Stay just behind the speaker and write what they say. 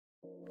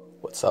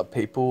What's up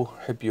people,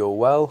 hope you're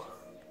well.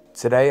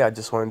 Today I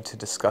just wanted to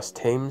discuss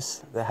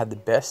teams that had the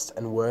best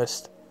and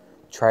worst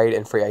trade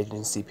and free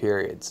agency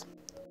periods.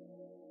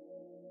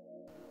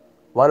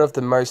 One of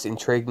the most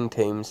intriguing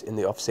teams in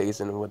the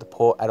off-season were the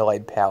Port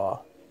Adelaide Power.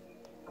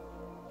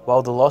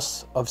 While the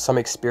loss of some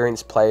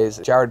experienced players,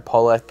 Jared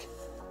Pollock,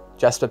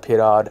 Jasper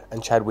Pittard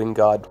and Chad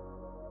Wingard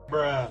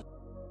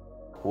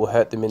will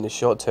hurt them in the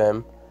short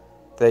term,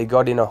 they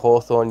got in a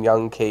Hawthorn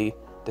young key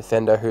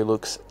defender who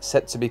looks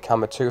set to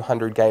become a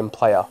 200-game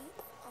player.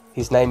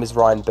 His name is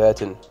Ryan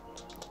Burton.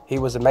 He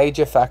was a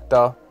major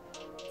factor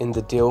in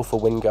the deal for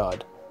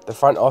Wingard. The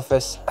front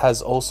office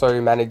has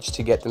also managed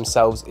to get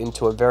themselves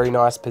into a very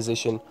nice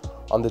position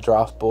on the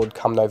draft board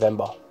come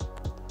November.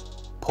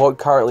 Port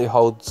currently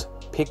holds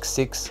pick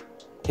 6,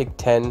 pick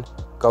 10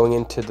 going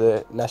into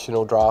the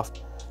national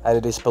draft, and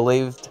it is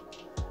believed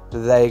that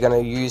they're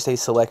going to use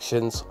these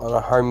selections on a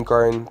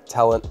homegrown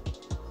talent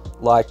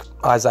like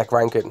Isaac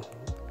Rankin.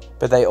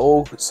 But they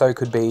also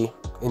could be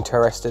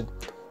interested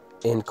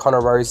in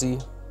Connor Rosie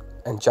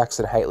and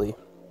Jackson Haley.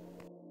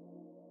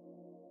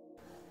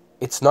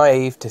 It's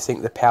naive to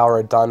think the Power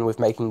are done with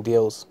making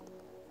deals.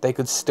 They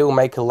could still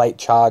make a late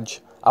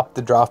charge up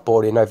the draft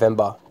board in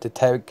November to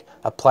take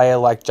a player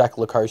like Jack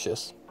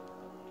Lukosius.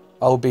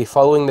 I will be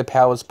following the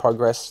Power's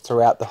progress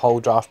throughout the whole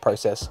draft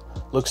process.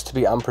 Looks to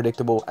be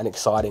unpredictable and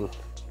exciting.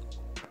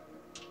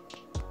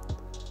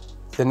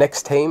 The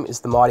next team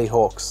is the Mighty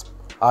Hawks,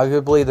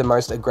 arguably the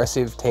most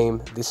aggressive team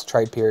this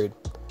trade period.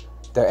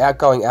 Their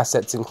outgoing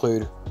assets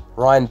include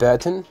Ryan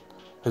Burton,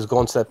 who's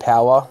gone to the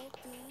Power,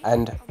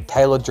 and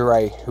Taylor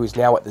Duray, who is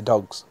now at the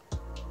Dogs.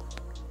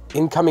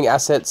 Incoming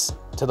assets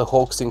to the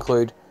Hawks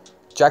include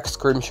Jack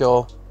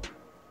Scrimshaw,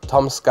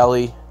 Tom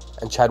Scully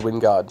and Chad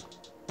Wingard.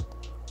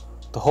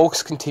 The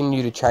Hawks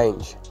continue to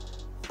change.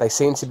 They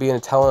seem to be in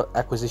a talent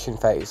acquisition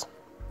phase.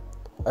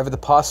 Over the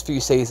past few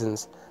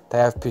seasons, they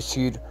have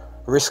pursued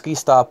risky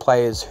star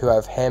players who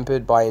have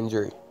hampered by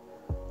injury.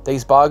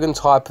 These bargain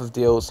type of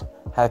deals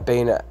have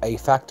been a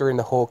factor in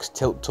the Hawks'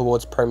 tilt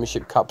towards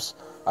premiership cups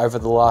over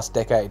the last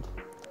decade.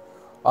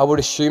 I would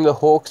assume the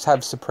Hawks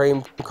have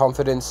supreme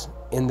confidence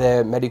in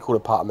their medical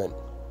department.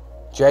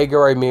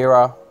 Jaeger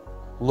O'Meara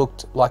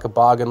looked like a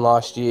bargain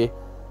last year,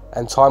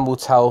 and time will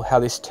tell how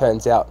this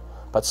turns out,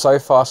 but so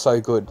far so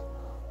good.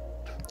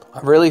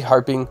 I'm really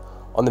hoping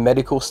on the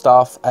medical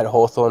staff at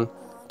Hawthorn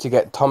to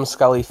get Tom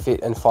Scully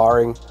fit and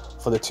firing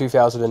for the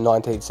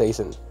 2019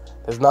 season.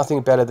 There's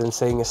nothing better than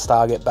seeing a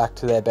star get back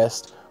to their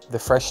best with a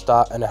fresh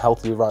start and a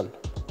healthy run.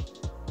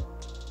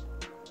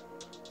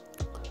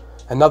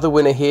 Another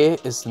winner here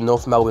is the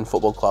North Melbourne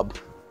Football Club.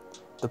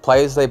 The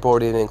players they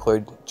brought in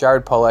include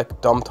Jared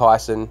Pollock, Dom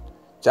Tyson,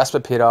 Jasper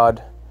Pittard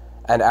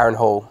and Aaron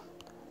Hall.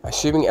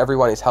 Assuming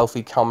everyone is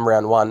healthy come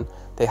round 1,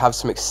 they have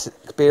some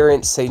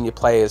experienced senior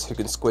players who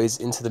can squeeze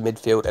into the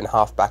midfield and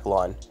half-back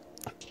line.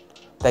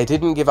 They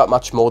didn't give up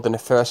much more than a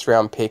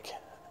first-round pick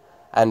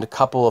and a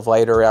couple of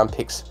later-round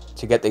picks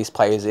to get these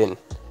players in.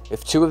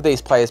 If 2 of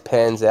these players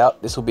pans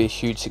out, this will be a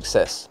huge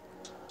success.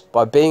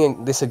 By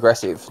being this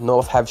aggressive,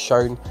 North have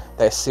shown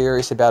they're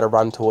serious about a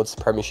run towards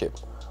the premiership.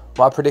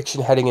 My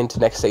prediction heading into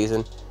next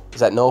season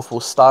is that North will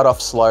start off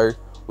slow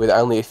with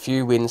only a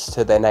few wins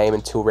to their name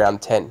until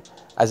round 10,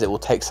 as it will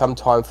take some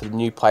time for the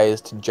new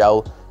players to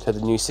gel to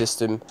the new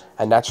system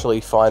and naturally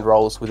find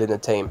roles within the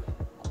team.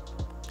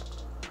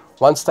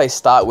 Once they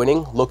start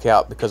winning, look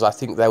out, because I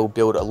think they will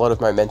build a lot of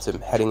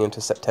momentum heading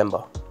into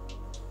September.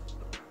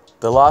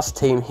 The last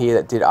team here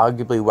that did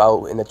arguably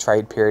well in the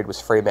trade period was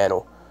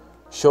Fremantle.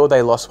 Sure,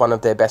 they lost one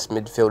of their best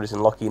midfielders in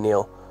Lachie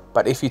Neale,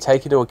 but if you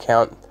take into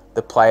account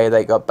the player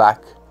they got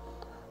back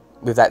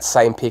with that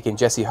same pick in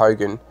Jesse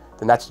Hogan,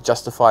 then that's a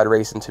justified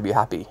reason to be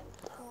happy.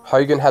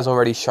 Hogan has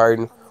already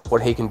shown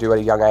what he can do at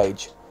a young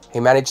age. He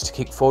managed to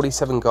kick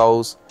 47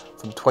 goals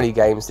from 20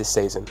 games this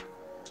season.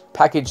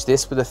 Package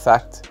this with the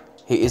fact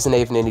he isn't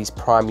even in his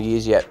prime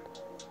years yet.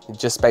 It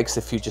just makes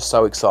the future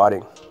so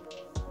exciting.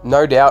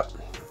 No doubt,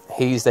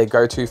 he's their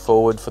go-to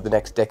forward for the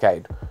next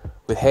decade,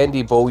 with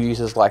handy ball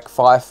users like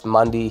Fife,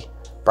 Mundy,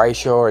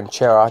 Brayshaw and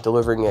Chera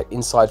delivering at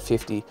inside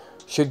 50,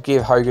 should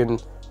give Hogan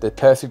the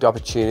perfect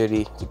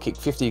opportunity to kick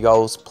 50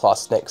 goals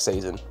plus next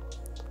season.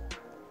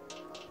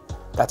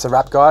 That's a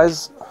wrap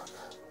guys.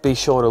 Be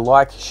sure to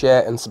like,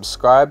 share and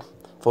subscribe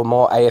for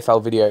more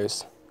AFL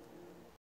videos.